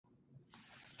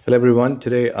Hello, everyone.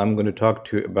 Today, I'm going to talk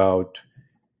to you about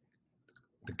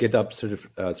the GitOps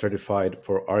certified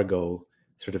for Argo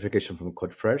certification from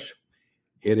Codefresh.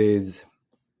 It is,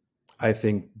 I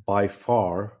think, by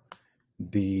far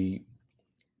the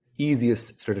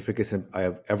easiest certification I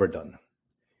have ever done.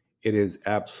 It is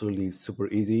absolutely super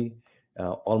easy.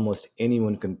 Almost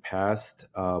anyone can pass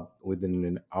within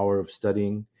an hour of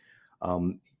studying.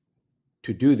 Um,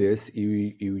 to do this,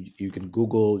 you can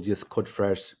Google just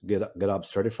Codefresh GitOps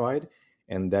certified,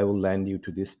 and that will land you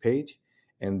to this page.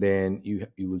 And then you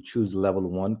will choose level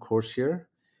 1 course here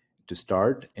to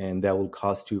start, and that will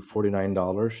cost you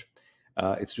 $49.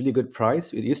 It's really good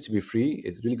price. It used to be free.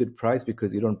 It's really good price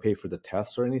because you don't pay for the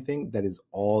test or anything. That is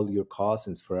all your cost,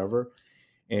 and it's forever.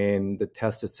 And the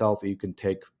test itself, you can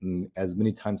take as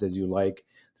many times as you like.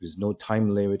 There's no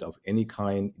time limit of any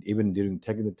kind. Even during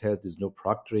taking the test, there's no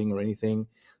proctoring or anything.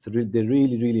 So they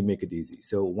really make it easy.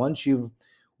 So once you've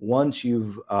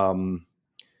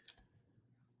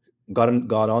got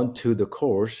onto the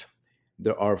course,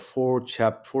 there are four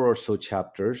or so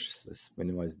chapters. Let's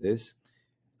minimize this.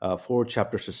 4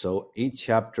 chapters or so. Each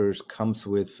chapter comes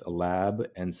with a lab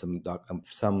and some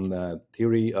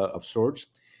theory of sorts.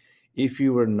 If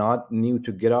you are not new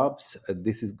to GitOps,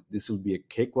 this will be a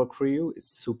cakewalk for you. It's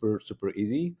super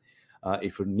easy.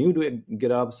 If you're new to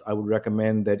GitOps, I would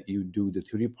recommend that you do the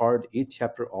theory part. Each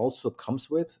chapter also comes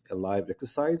with a live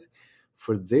exercise.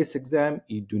 For this exam,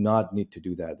 you do not need to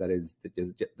do that. That is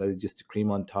just a cream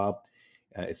on top.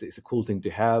 It's a cool thing to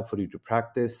have for you to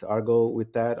practice Argo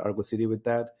CD with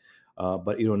that,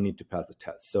 but you don't need to pass the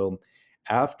test. So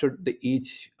after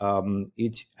each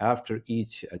chapter,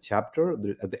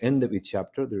 at the end of each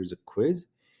chapter, there is a quiz.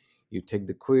 You take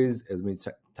the quiz as many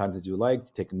times as you like.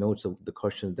 Take notes of the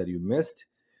questions that you missed.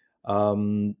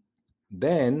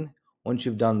 Then once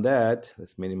you've done that,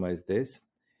 let's minimize this.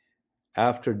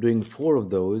 After doing 4 of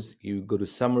those, you go to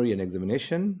summary and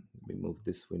examination. Let me move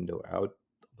this window out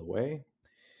of the way.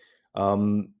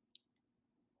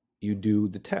 You do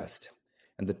the test,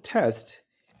 and the test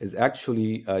is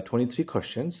actually 23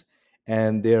 questions,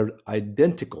 and they're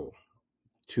identical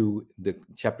to the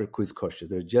chapter quiz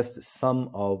questions. They're just some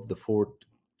of the 4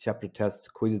 chapter tests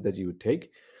quizzes that you would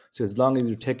take. So as long as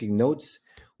you're taking notes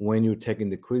when you're taking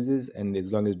the quizzes, and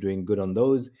as long as you're doing good on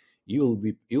those,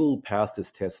 you'll pass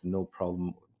this test no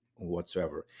problem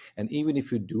whatsoever. And even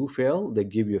if you do fail, they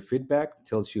give you a feedback,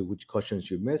 tells you which questions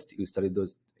you missed. You study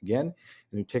those again,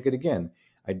 and you take it again.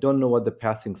 I don't know what the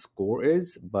passing score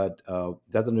is, but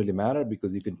doesn't really matter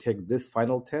because you can take this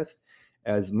final test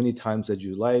as many times as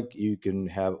you like. You can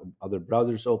have other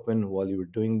browsers open while you were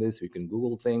doing this. You can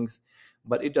Google things,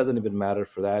 but it doesn't even matter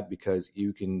for that because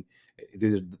you can.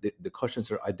 The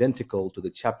questions are identical to the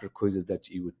chapter quizzes that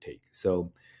you would take.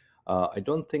 So I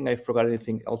don't think I forgot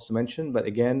anything else to mention. But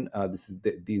again, this is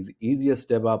the easiest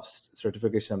DevOps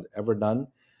certification I've ever done.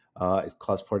 It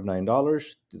costs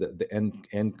 $49. The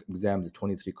end exam is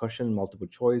 23 questions, multiple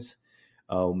choice,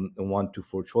 1 to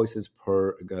 4 choices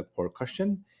per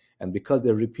question. And because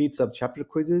they're repeats of chapter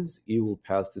quizzes, you will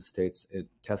pass this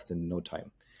test in no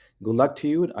time. Good luck to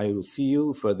you, and I will see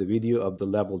you for the video of the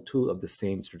level 2 of the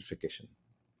same certification.